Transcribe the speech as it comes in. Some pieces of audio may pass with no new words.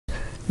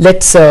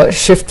Let's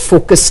shift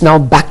focus now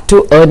back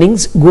to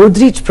earnings.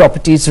 Godrej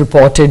Properties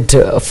reported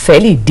a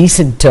fairly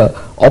decent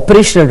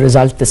operational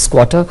result this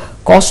quarter.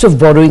 Cost of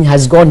borrowing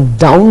has gone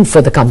down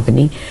for the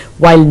company,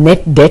 while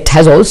net debt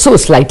has also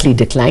slightly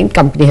declined.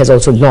 Company has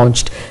also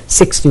launched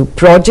 6 new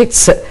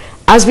projects.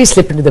 As we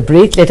slip into the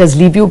break, let us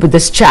leave you with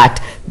this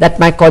chat that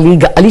my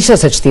colleague Alisha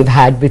Sachdev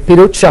had with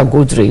Pirojsha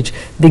Godrej,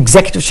 the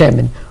executive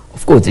chairman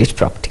of Godrej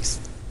Properties.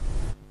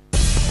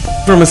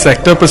 From a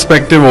sector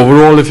perspective,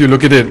 overall, if you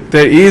look at it,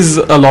 there is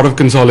a lot of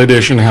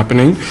consolidation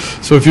happening.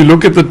 So if you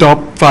look at the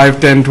top 5,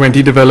 10,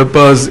 20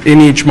 developers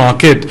in each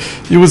market,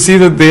 you will see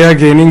that they are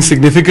gaining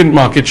significant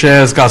market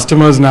share as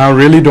customers now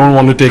really don't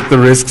want to take the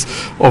risks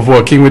of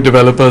working with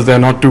developers they're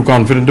not too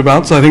confident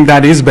about. So I think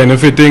that is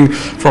benefiting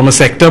from a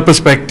sector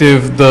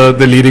perspective, the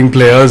leading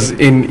players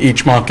in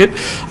each market.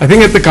 I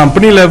think at the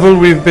company level,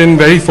 we've been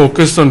very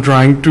focused on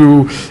trying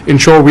to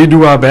ensure we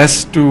do our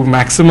best to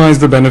maximize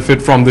the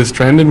benefit from this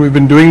trend, and we've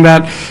been doing that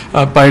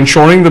by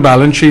ensuring the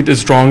balance sheet is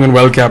strong and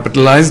well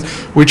capitalized,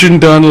 which in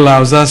turn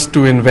allows us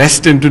to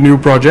invest into new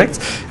projects.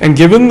 And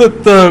given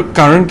that the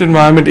current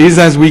environment is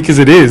as weak as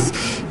it is,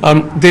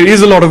 there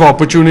is a lot of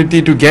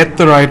opportunity to get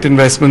the right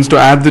investments to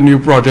add the new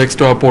projects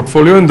to our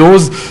portfolio. And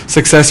those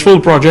successful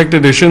project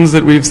additions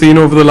that we've seen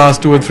over the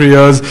last 2 or 3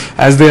 years,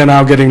 as they are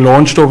now getting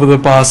launched over the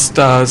past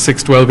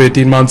 6, 12,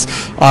 18 months,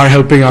 are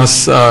helping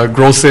us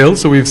grow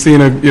sales. So we've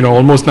seen a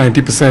almost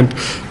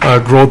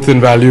 90% growth in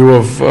value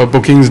of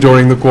bookings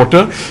during the quarter,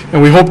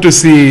 and we hope to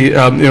see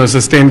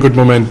sustained good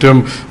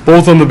momentum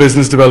both on the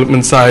business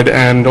development side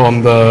and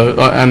on the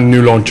and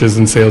new launches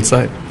and sales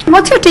side.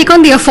 What's your take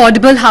on the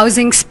affordable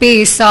housing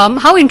space?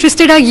 How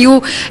interested are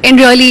you in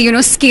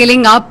really,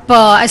 scaling up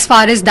as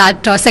far as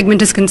that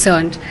segment is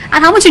concerned?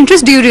 And how much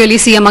interest do you really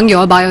see among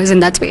your buyers in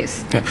that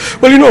space? Yeah.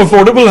 Well,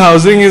 affordable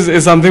housing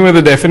is something where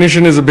the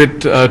definition is a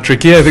bit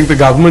tricky. I think the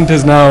government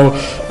has now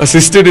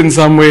assisted in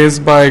some ways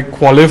by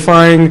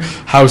qualifying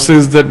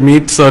houses that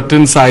meet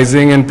certain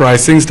sizing and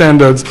pricing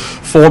standards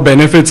for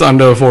benefits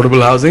under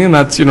affordable housing, and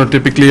that's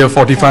typically a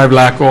 45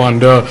 lakh or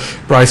under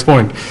price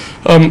point.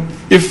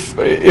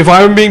 If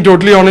I'm being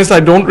totally honest,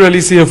 I don't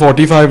really see a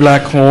 45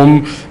 lakh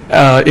home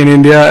in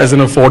India as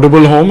an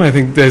affordable home. I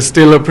think there's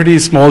still a pretty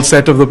small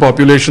set of the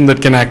population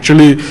that can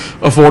actually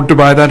afford to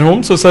buy that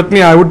home. So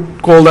certainly I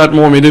would call that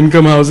more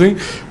mid-income housing,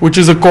 which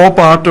is a core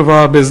part of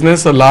our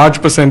business. A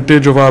large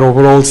percentage of our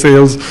overall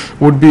sales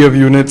would be of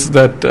units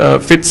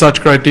that fit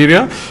such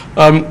criteria.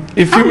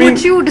 How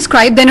would you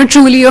describe then a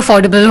truly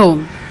affordable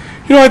home?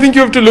 I think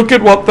you have to look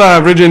at what the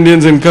average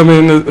Indian's income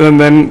is, and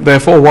then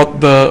therefore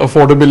what the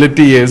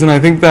affordability is. And I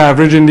think the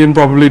average Indian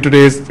probably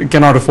today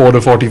cannot afford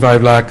a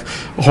 45 lakh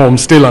home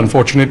still,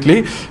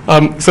 unfortunately.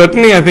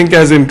 Certainly, I think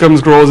as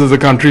incomes grows, as the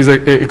country's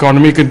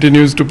economy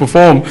continues to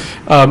perform,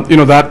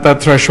 that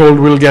threshold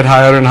will get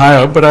higher and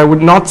higher. But I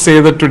would not say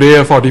that today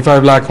a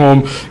 45 lakh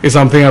home is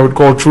something I would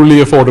call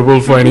truly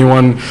affordable for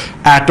anyone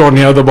at or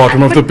near the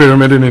bottom of the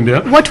pyramid in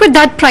India. What would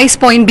that price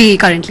point be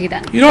currently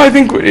then? I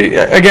think,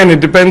 again, it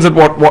depends at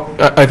what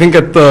I think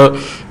at the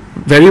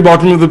very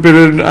bottom of the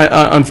pyramid,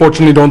 I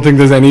unfortunately don't think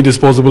there's any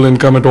disposable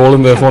income at all,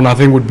 and therefore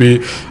nothing would be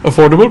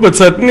affordable. But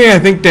certainly I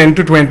think 10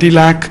 to 20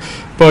 lakh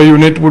per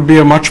unit would be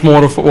a much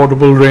more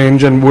affordable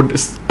range, and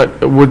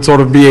would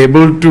sort of be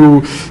able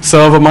to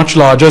serve a much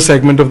larger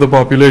segment of the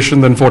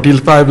population than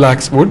 45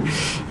 lakhs would.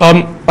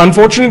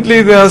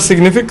 Unfortunately, there are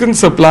significant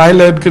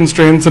supply-led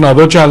constraints and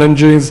other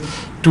challenges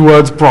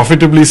towards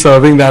profitably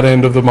serving that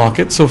end of the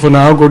market. So for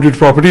now, Godrej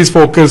Properties'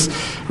 focus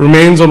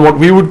remains on what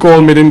we would call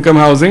mid-income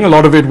housing. A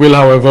lot of it will,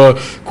 however,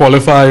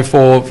 qualify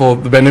for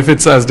the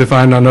benefits as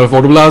defined under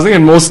affordable housing,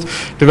 and most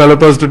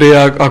developers today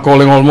are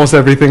calling almost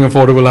everything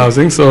affordable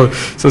housing. So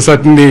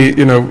certainly,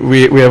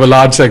 we have a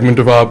large segment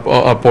of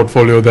our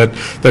portfolio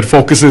that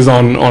focuses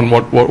on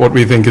what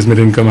we think is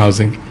mid-income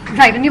housing.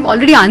 Right, and you've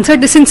already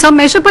answered this in some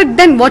measure, but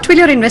then what will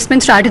your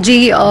investment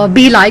strategy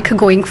be like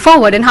going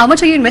forward, and how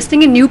much are you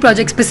investing in new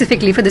projects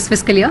specifically for this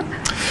fiscal year?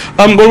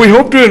 Well, we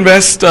hope to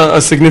invest a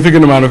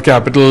significant amount of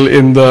capital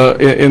in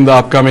the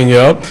upcoming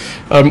year.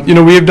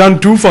 We have done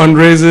 2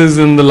 fundraisers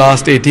in the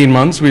last 18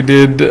 months. We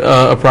did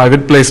a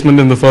private placement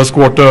in the first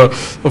quarter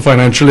of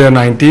financial year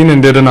 19,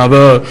 and did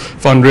another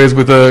fundraise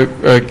with a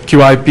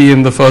QIP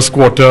in the first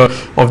quarter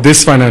of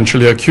this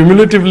financial year.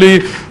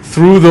 Cumulatively,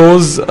 through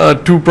those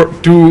two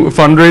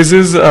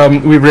fundraisers,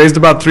 we've raised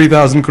about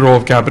 3,000 crore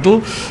of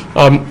capital.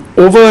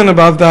 Over and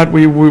above that,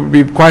 we would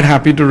be quite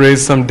happy to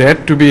raise some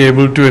debt to be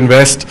able to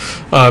invest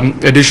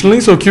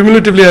additionally. So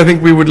cumulatively, I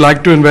think we would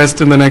like to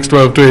invest in the next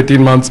 12 to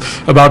 18 months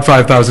about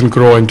 5,000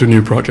 crore into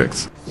new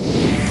projects.